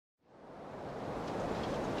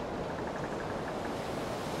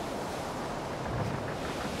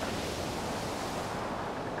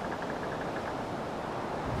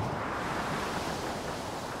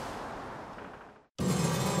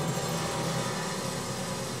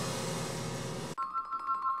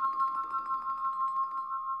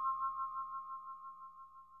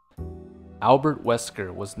Albert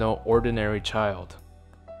Wesker was no ordinary child.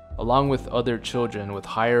 Along with other children with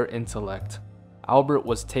higher intellect, Albert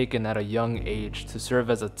was taken at a young age to serve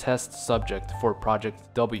as a test subject for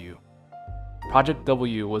Project W. Project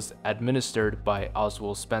W was administered by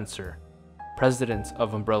Oswald Spencer, president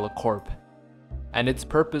of Umbrella Corp., and its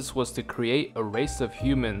purpose was to create a race of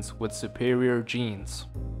humans with superior genes.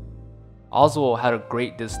 Oswald had a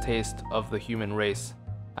great distaste of the human race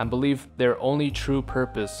and believed their only true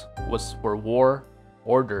purpose was for war,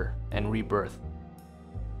 order, and rebirth.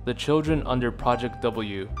 The children under Project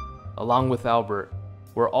W, along with Albert,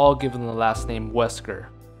 were all given the last name Wesker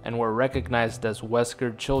and were recognized as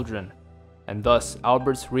Wesker children, and thus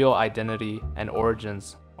Albert's real identity and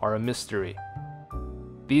origins are a mystery.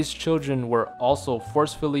 These children were also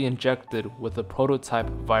forcefully injected with a prototype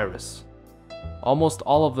virus. Almost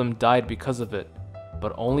all of them died because of it,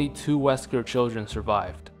 but only 2 Wesker children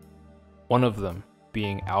survived, one of them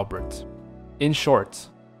being Albert. In short,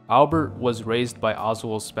 Albert was raised by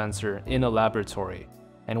Oswald Spencer in a laboratory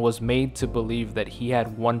and was made to believe that he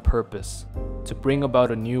had one purpose: to bring about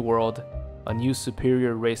a new world, a new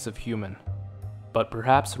superior race of human. But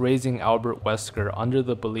perhaps raising Albert Wesker under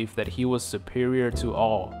the belief that he was superior to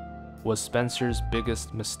all was Spencer's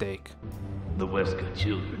biggest mistake. The Wesker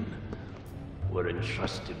children were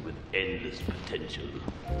entrusted with endless potential.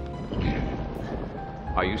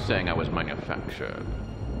 Are you saying I was manufactured?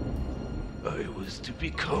 I was to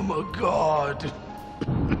become a god.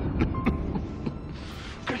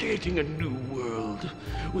 Creating a new world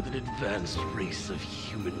with an advanced race of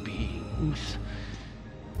human beings.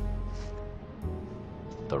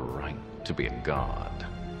 The right to be a god.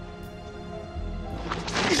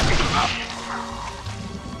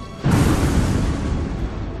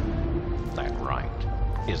 That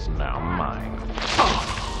right is now mine.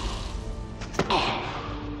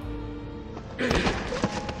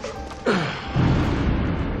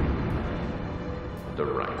 The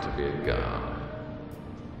right to be a god.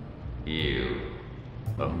 You,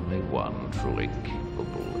 only one truly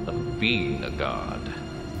capable of being a god,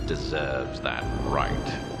 deserves that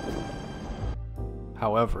right.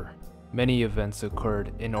 However, many events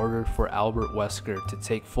occurred in order for Albert Wesker to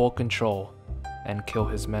take full control and kill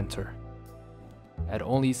his mentor. At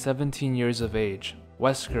only 17 years of age,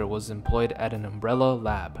 Wesker was employed at an Umbrella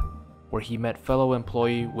lab, where he met fellow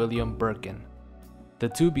employee William Birkin. The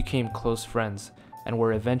two became close friends and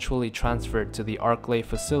were eventually transferred to the Arklay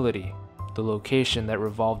facility, the location that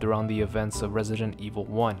revolved around the events of Resident Evil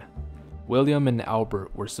 1. William and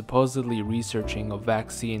Albert were supposedly researching a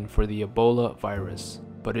vaccine for the Ebola virus,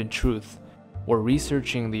 but in truth, were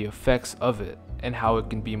researching the effects of it and how it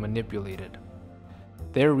can be manipulated.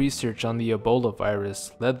 Their research on the Ebola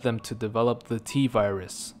virus led them to develop the T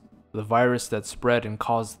virus, the virus that spread and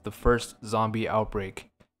caused the first zombie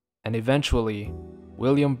outbreak, and eventually,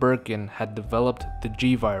 William Birkin had developed the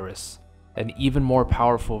G virus, an even more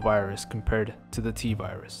powerful virus compared to the T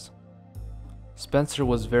virus. Spencer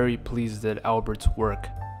was very pleased at Albert's work,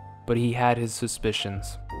 but he had his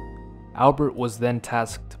suspicions. Albert was then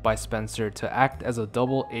tasked by Spencer to act as a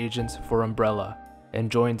double agent for Umbrella and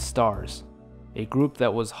joined STARS, a group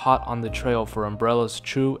that was hot on the trail for Umbrella's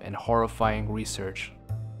true and horrifying research.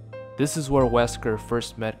 This is where Wesker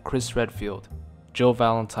first met Chris Redfield, Jill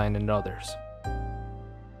Valentine, and others.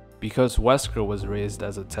 Because Wesker was raised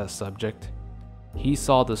as a test subject, he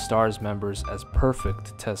saw the STARS members as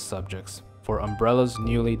perfect test subjects for Umbrella's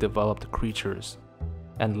newly developed creatures,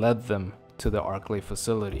 and led them to the Arklay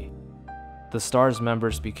facility. The STARS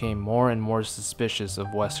members became more and more suspicious of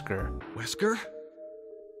Wesker. Wesker?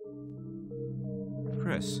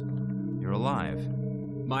 Chris, you're alive.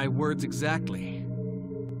 My words exactly.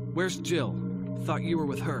 Where's Jill? Thought you were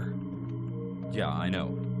with her. Yeah, I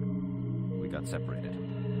know. We got separated.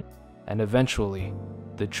 And eventually,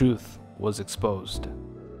 the truth was exposed.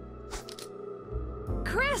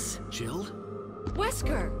 Chris! Jill?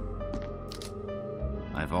 Wesker!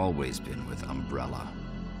 I've always been with Umbrella.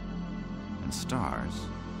 And STARS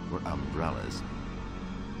were Umbrella's.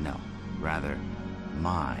 No, rather,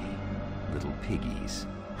 my little piggies.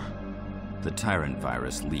 The Tyrant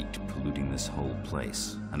virus leaked, polluting this whole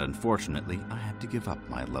place, and unfortunately, I had to give up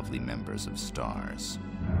my lovely members of STARS.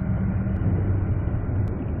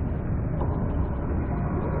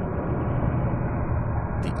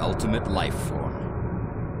 The ultimate life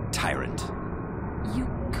form. Tyrant. You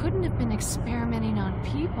couldn't have been experimenting on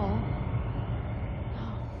people.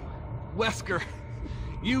 Wesker,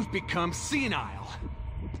 you've become senile.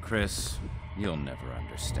 Chris, you'll never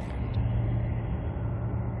understand.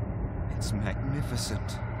 It's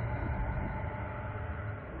magnificent.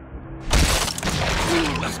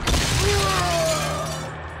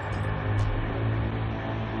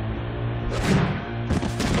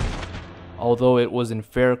 although it was in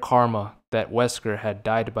fair karma that Wesker had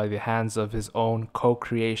died by the hands of his own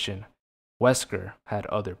co-creation, Wesker had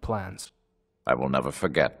other plans. I will never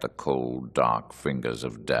forget the cold, dark fingers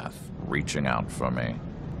of death reaching out for me.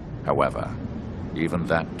 However, even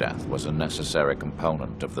that death was a necessary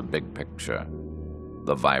component of the big picture.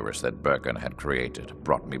 The virus that Birkin had created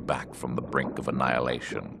brought me back from the brink of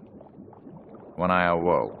annihilation. When I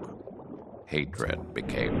awoke, hatred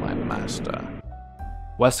became my master.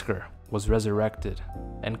 Wesker was resurrected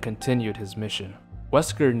and continued his mission.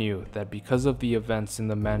 Wesker knew that because of the events in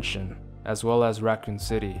the mansion, as well as Raccoon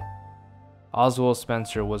City, Oswald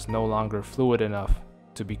Spencer was no longer fluid enough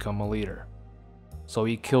to become a leader. So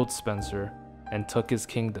he killed Spencer and took his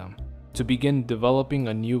kingdom to begin developing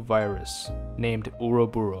a new virus named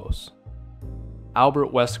Ouroboros.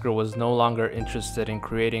 Albert Wesker was no longer interested in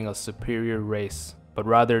creating a superior race, but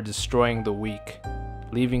rather destroying the weak,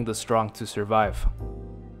 leaving the strong to survive.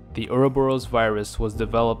 The Ouroboros virus was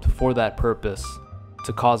developed for that purpose,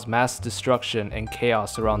 to cause mass destruction and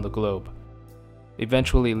chaos around the globe,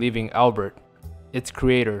 eventually leaving Albert, its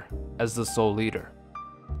creator, as the sole leader.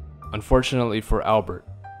 Unfortunately for Albert,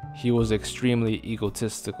 he was extremely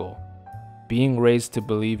egotistical. Being raised to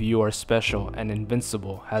believe you are special and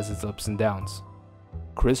invincible has its ups and downs.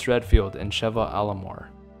 Chris Redfield and Sheva Alomar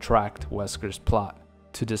tracked Wesker's plot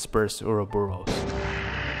to disperse Ouroboros.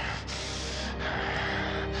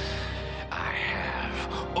 I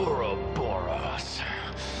have Ouroboros.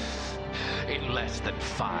 In less than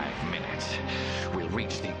 5 minutes, we'll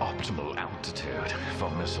reach the optimal altitude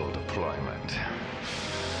for missile deployment.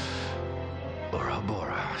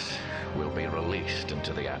 Ouroboros will be released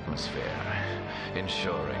into the atmosphere,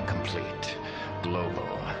 ensuring complete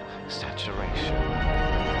global saturation.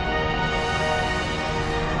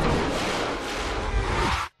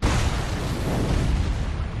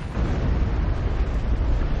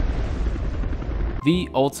 The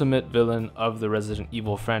ultimate villain of the Resident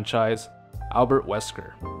Evil franchise, Albert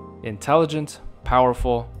Wesker. Intelligent,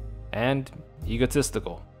 powerful, and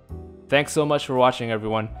egotistical. Thanks so much for watching,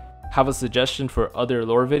 everyone. Have a suggestion for other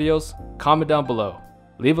lore videos? Comment down below.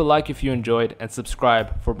 Leave a like if you enjoyed and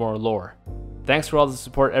subscribe for more lore. Thanks for all the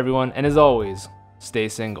support, everyone, and as always, stay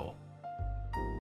single.